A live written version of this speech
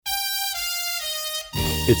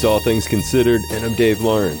It's All Things Considered, and I'm Dave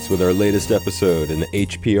Lawrence with our latest episode in the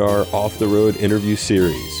HPR Off the Road interview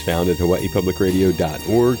series, found at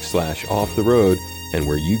hawaiipublicradio.org/off the road and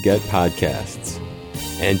where you get podcasts.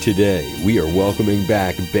 And today, we are welcoming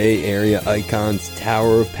back Bay Area icons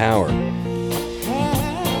Tower of Power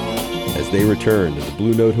as they return to the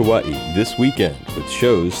Blue Note Hawaii this weekend with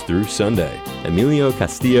shows through Sunday. Emilio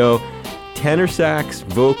Castillo, tenor sax,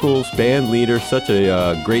 vocals, band leader, such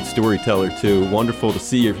a great storyteller too. Wonderful to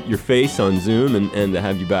see your face on Zoom and to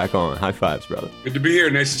have you back on. High fives, brother. Good to be here.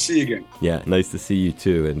 Nice to see you again. Yeah, nice to see you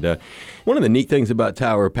too. And one of the neat things about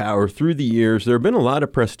Tower of Power, through the years, there have been a lot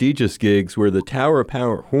of prestigious gigs where the Tower of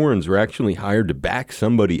Power horns were actually hired to back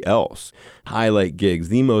somebody else. Highlight gigs,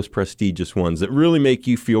 the most prestigious ones that really make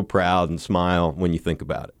you feel proud and smile when you think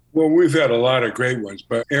about it. Well, we've had a lot of great ones,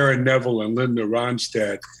 but Aaron Neville and Linda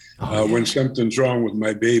Ronstadt, When Something's Wrong with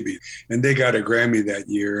My Baby, and they got a Grammy that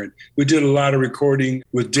year. And we did a lot of recording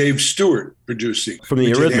with Dave Stewart producing. From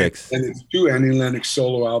the Eurythmics. And two Annie Lennox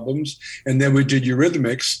solo albums, and then we did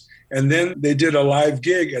Eurythmics. And then they did a live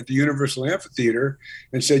gig at the Universal Amphitheater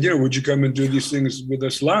and said, would you come and do these things with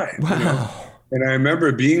us live? Wow. And I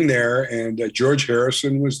remember being there, and George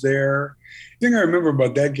Harrison was there. The thing I remember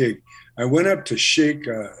about that gig, I went up to shake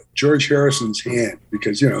George Harrison's hand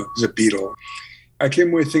because, he's a Beatle. I came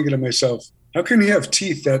away thinking to myself, how can he have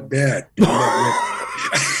teeth that bad? I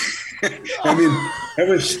mean, I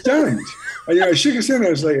was stunned. I shook his hand.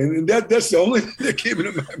 I was like, and that's the only thing that came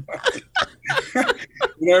into my mind.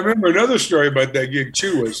 And I remember another story about that gig,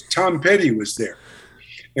 too, was Tom Petty was there.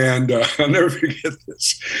 And I'll never forget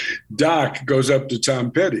this. Doc goes up to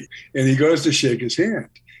Tom Petty, and he goes to shake his hand.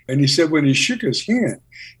 And he said when he shook his hand,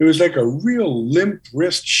 it was like a real limp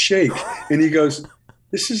wrist shake. And he goes,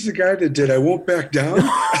 this is the guy that did I Won't Back Down?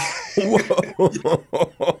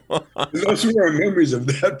 Those were our memories of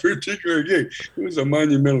that particular gig. It was a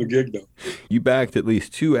monumental gig, though. You backed at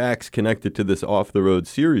least two acts connected to this Off the Road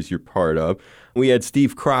series you're part of. We had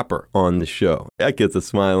Steve Cropper on the show. That gets a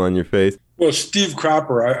smile on your face. Well, Steve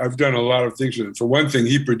Cropper, I've done a lot of things with him. For one thing,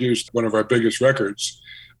 he produced one of our biggest records,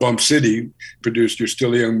 Bump City, produced You're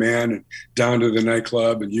Still a Young Man and Down to the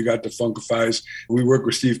Nightclub and You Got the Funkifies. We worked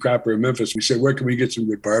with Steve Cropper in Memphis. We said, where can we get some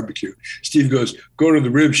good barbecue? Steve goes, go to the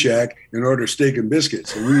Rib Shack and order steak and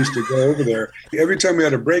biscuits. And we used to go over there. Every time we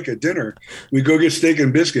had a break at dinner, we'd go get steak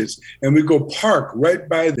and biscuits and we'd go park right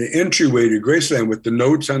by the entryway to Graceland with the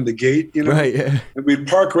notes on the gate, Right, yeah. And we'd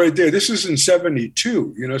park right there. This is in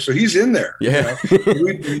 72, so he's in there. Yeah.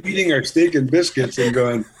 We'd be eating our steak and biscuits and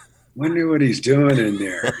going, wonder what he's doing in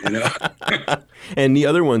there, And the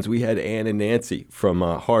other ones, we had Ann and Nancy from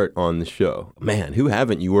Heart on the show. Man, who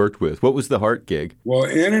haven't you worked with? What was the Heart gig? Well,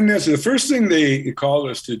 Ann and Nancy, the first thing they called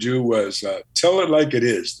us to do was Tell It Like It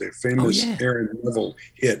Is, their famous Aaron Neville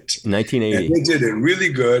hit. 1980. And they did it really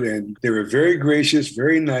good, and they were very gracious,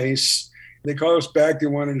 very nice. They called us back. They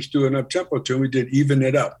wanted us to do an up-tempo tune. We did Even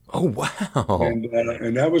It Up. Oh, wow.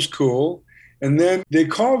 And that was cool. And then they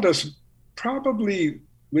called us probably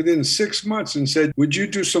within 6 months and said, would you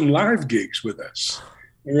do some live gigs with us?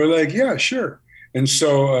 And we're like, yeah, sure. And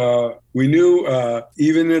so we knew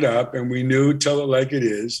Even It Up and we knew Tell It Like It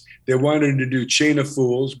Is. They wanted to do Chain of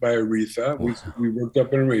Fools by Aretha. We worked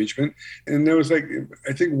up an arrangement. And there was I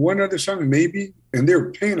think one other song maybe. And they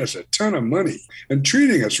were paying us a ton of money and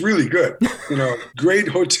treating us really good. Great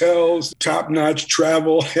hotels, top-notch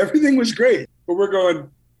travel. Everything was great. But we're going,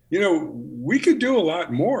 we could do a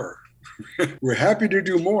lot more. We're happy to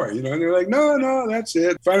do more, and they're like, no, that's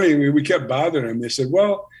it. Finally, we kept bothering them. They said,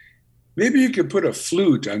 well, maybe you could put a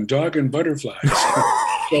flute on Dog and Butterflies.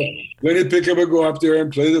 So Lenny Pickett would go up there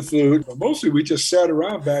and play the flute. But mostly we just sat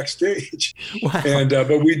around backstage. Wow. And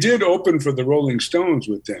but we did open for the Rolling Stones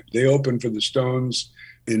with them. They opened for the Stones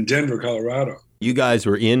in Denver, Colorado. You guys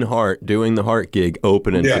were in Heart doing the Heart gig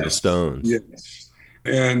opening for the Stones. Yes.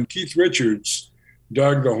 And Keith Richards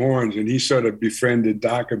dug the horns, and he sort of befriended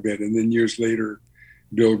Doc a bit. And then years later,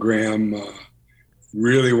 Bill Graham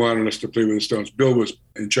really wanted us to play with the Stones. Bill was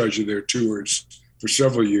in charge of their tours for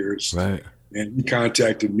several years. Right. And he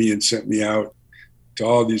contacted me and sent me out to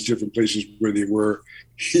all these different places where they were.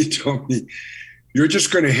 He told me, you're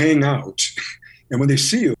just going to hang out. And when they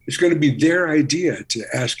see you, it's going to be their idea to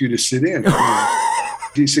ask you to sit in.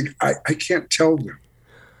 He said, I can't tell them.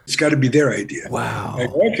 It's got to be their idea. Wow.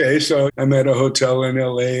 Okay, so I'm at a hotel in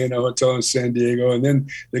LA and a hotel in San Diego, and then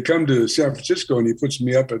they come to San Francisco and he puts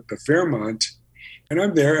me up at the Fairmont, and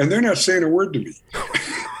I'm there, and they're not saying a word to me.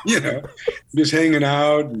 Just hanging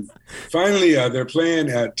out. And finally, they're playing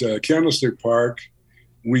at Candlestick Park.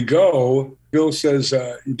 We go, Bill says,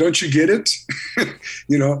 don't you get it?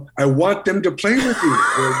 I want them to play with you.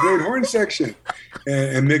 They're a great horn section.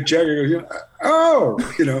 And Mick Jagger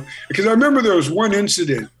goes, because I remember there was one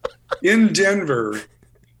incident in Denver.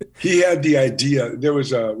 He had the idea. There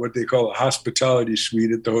was what they call a hospitality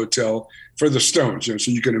suite at the hotel for the Stones.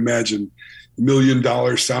 So you can imagine $1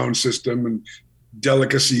 million sound system and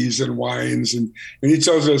delicacies and wines. And he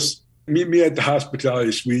tells us, meet me at the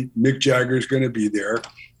hospitality suite. Mick Jagger's going to be there.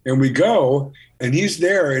 And we go, and he's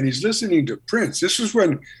there, and he's listening to Prince. This was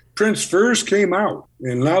when Prince first came out,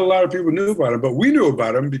 and not a lot of people knew about him, but we knew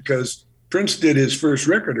about him because Prince did his first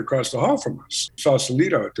record across the hall from us,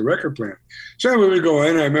 Sausalito at the record plant. So when we go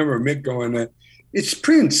in, I remember Mick going, it's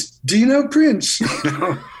Prince. Do you know Prince?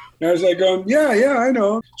 And I was like, yeah, I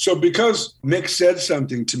know. So because Mick said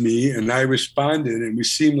something to me and I responded and we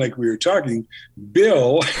seemed like we were talking,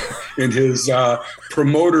 Bill, in his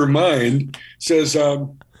promoter mind, says,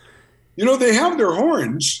 they have their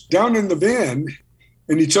horns down in the van.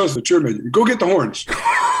 And he tells the chairman, go get the horns.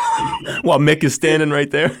 While Mick is standing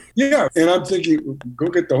right there? Yeah. And I'm thinking, go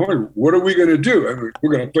get the horn. What are we going to do?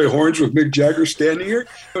 We're going to play horns with Mick Jagger standing here?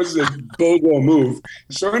 That was a bold move.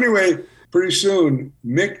 So anyway, pretty soon,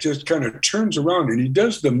 Mick just kind of turns around and he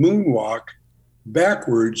does the moonwalk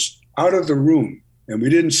backwards out of the room. And we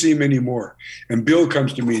didn't see him anymore. And Bill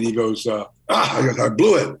comes to me and he goes, I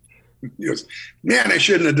blew it. He goes, man, I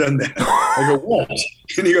shouldn't have done that. I go, what?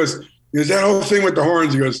 And he goes, is that whole thing with the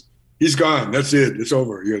horns? He goes, he's gone. That's it. It's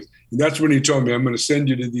over. He goes, and that's when he told me, I'm going to send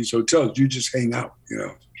you to these hotels. You just hang out,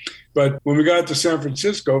 But when we got to San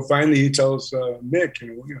Francisco, finally he tells Mick,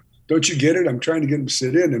 don't you get it? I'm trying to get him to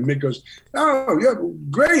sit in. And Mick goes, oh, yeah,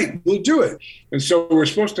 great. We'll do it. And so we're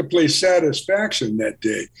supposed to play Satisfaction that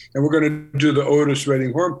day. And we're going to do the Otis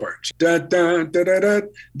Redding horn parts. Da, da, da, da, da,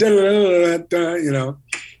 da, da, da,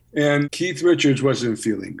 And Keith Richards wasn't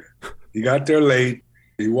feeling good. He got there late.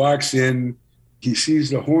 He walks in. He sees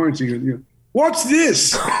the horns. He goes, what's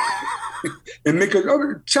this? And Mick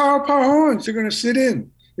goes, Tower Power horns. They're going to sit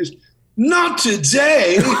in. He goes, not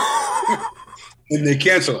today. And they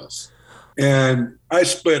cancel us. And I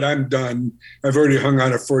split. I'm done. I've already hung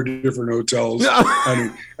out at 4 different hotels.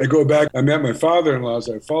 I go back. I'm at my father-in-law's.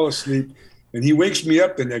 I fall asleep. And he wakes me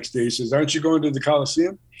up the next day. He says, aren't you going to the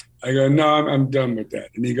Coliseum? I go, no, I'm done with that.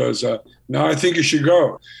 And he goes, no, I think you should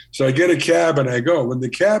go. So I get a cab and I go. When the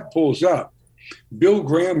cab pulls up, Bill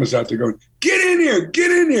Graham is out there going, get in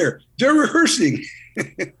here. They're rehearsing.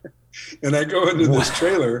 And I go into this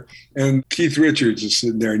trailer and Keith Richards is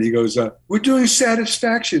sitting there and he goes, we're doing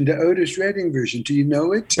Satisfaction, the Otis Redding version. Do you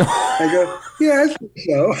know it? I go, yeah, I think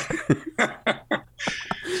so.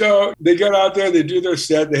 So they get out there, they do their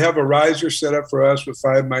set. They have a riser set up for us with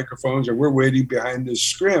 5 microphones and we're waiting behind this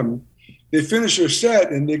scrim. They finish their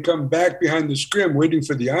set and they come back behind the scrim waiting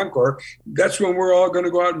for the encore. That's when we're all going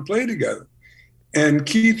to go out and play together. And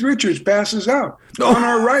Keith Richards passes out on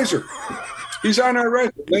our riser. He's on our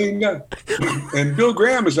riser, laying down. And Bill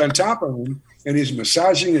Graham is on top of him and he's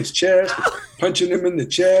massaging his chest, punching him in the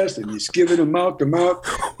chest, and he's giving him mouth to mouth.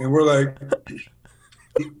 And we're like,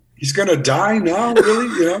 he's going to die now,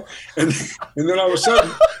 really? And then all of a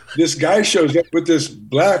sudden, this guy shows up with this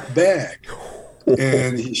black bag.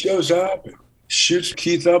 And he shows up and shoots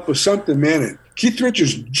Keith up with something, man. And Keith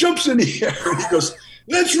Richards jumps in the air and he goes,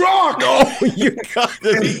 let's rock. Oh, you got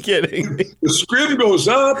to be kidding me. The scrim goes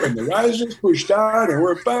up and the riser's pushed out and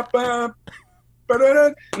we're ba-ba,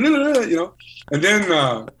 ba-da-da, And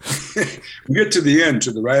then we get to the end,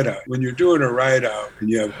 to the ride out. When you're doing a ride out and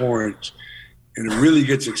you have horns, and it really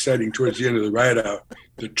gets exciting towards the end of the ride out,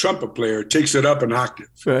 the trumpet player takes it up an octave.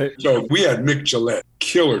 Right. So we had Mick Gillette,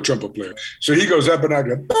 killer trumpet player. So he goes up an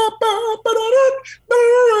octave,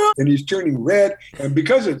 and he's turning red. And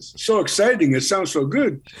because it's so exciting, it sounds so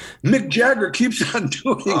good, Mick Jagger keeps on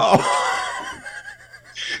doing it.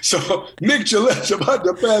 So Mick Gillette's about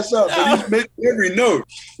to pass out, but he's making every note.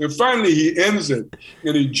 And finally he ends it,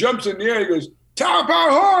 and he jumps in the air. He goes, Tower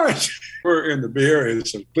Power horns! We're in the Bay Area,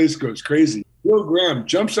 so the place goes crazy. Bill Graham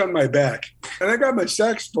jumps on my back, and I got my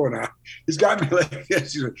saxophone out. He's got me like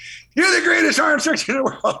this. He's like, you're the greatest horn section in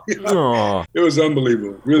the world. It was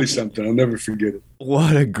unbelievable. Really something. I'll never forget it.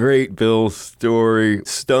 What a great Bill story.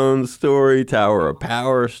 Stone story, Tower of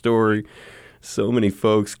Power story. So many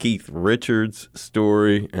folks. Keith Richards'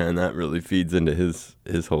 story, and that really feeds into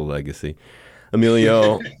his whole legacy.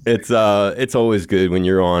 Emilio, it's always good when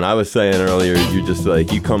you're on. I was saying earlier, you just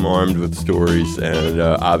you come armed with stories, and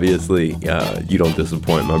obviously you don't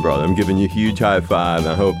disappoint, my brother. I'm giving you a huge high five.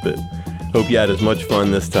 I hope that Hope you had as much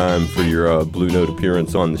fun this time for your Blue Note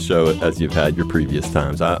appearance on the show as you've had your previous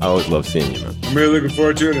times. I always love seeing you, man. I'm really looking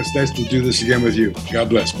forward to it. It's nice to do this again with you. God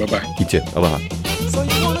bless. Bye-bye. You too. Aloha. So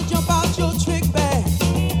you want to jump out your trick bag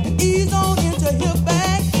and ease on into hip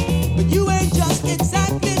bag, but you ain't just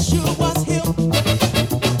exactly sure what's hip.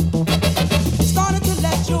 You started to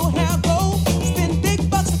let your hair go, spend big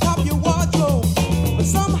bucks to top your wardrobe, but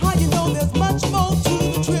somehow you know there's much more to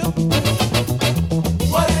the trip.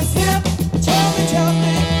 What is hip? Tell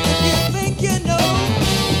me if you think you know.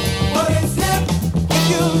 What is hip? If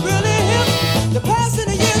you're really hip, the past and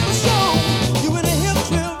the years will show you in a hip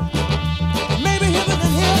trip. Maybe hipper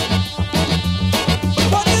than hip.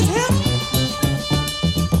 What is hip?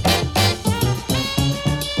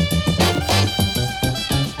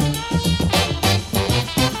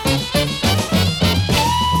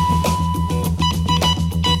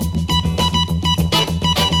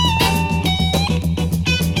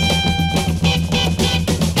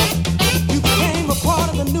 You became a part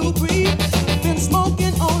of a new breed, been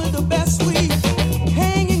smoking only the best weed,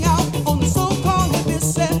 hanging out on the so-called hippie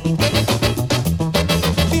set,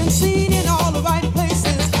 being seen in all the right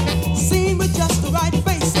places, seen with just the right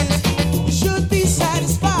faces. You should be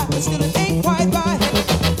satisfied, but still it ain't quite right.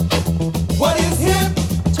 What is hip?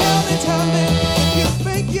 Tell me if you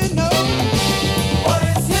think you know. What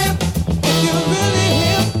is hip? If you're really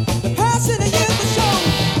hip, the past and the years will show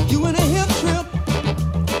you in a hip trip.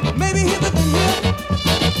 Maybe hipper than hip.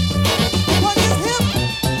 What is hip?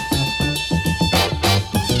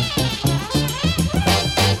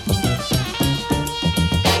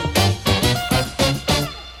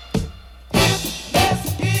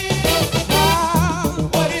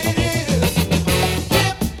 What it is.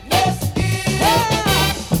 Hipness is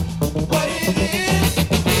what it is.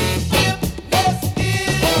 Hipness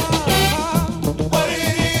is what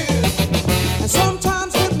it is. And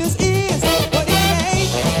sometimes hipness is what it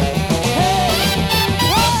ain't. Hey,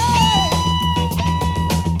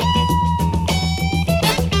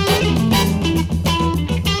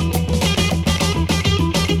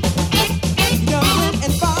 You done went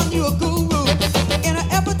and found you a guru in an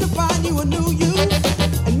effort to find you a new you,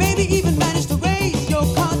 and maybe even managed to raise your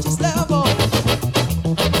conscious level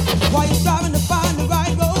while you're striving to find the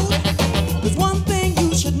right road. There's one thing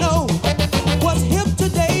you should know: what's hip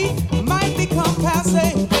today might become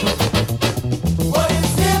passé. What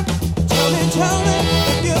is hip? Tell me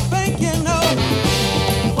if you think you know.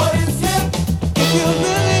 What is hip? If you're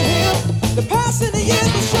really hip, the past and the years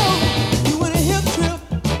will show you in a hip trip.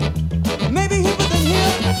 Maybe hipper than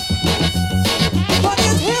hip. What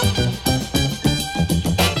is hip?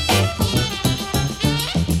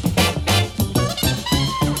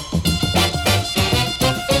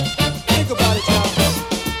 Think about it, y'all.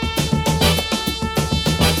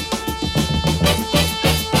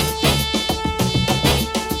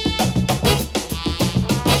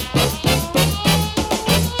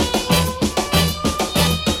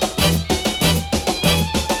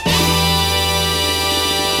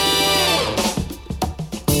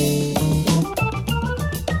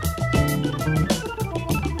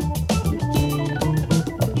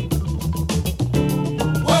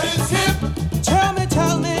 What is hip?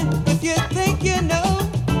 Tell me if you think you know.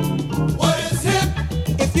 What is hip?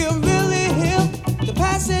 If you're really hip, the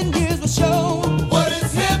passing years will show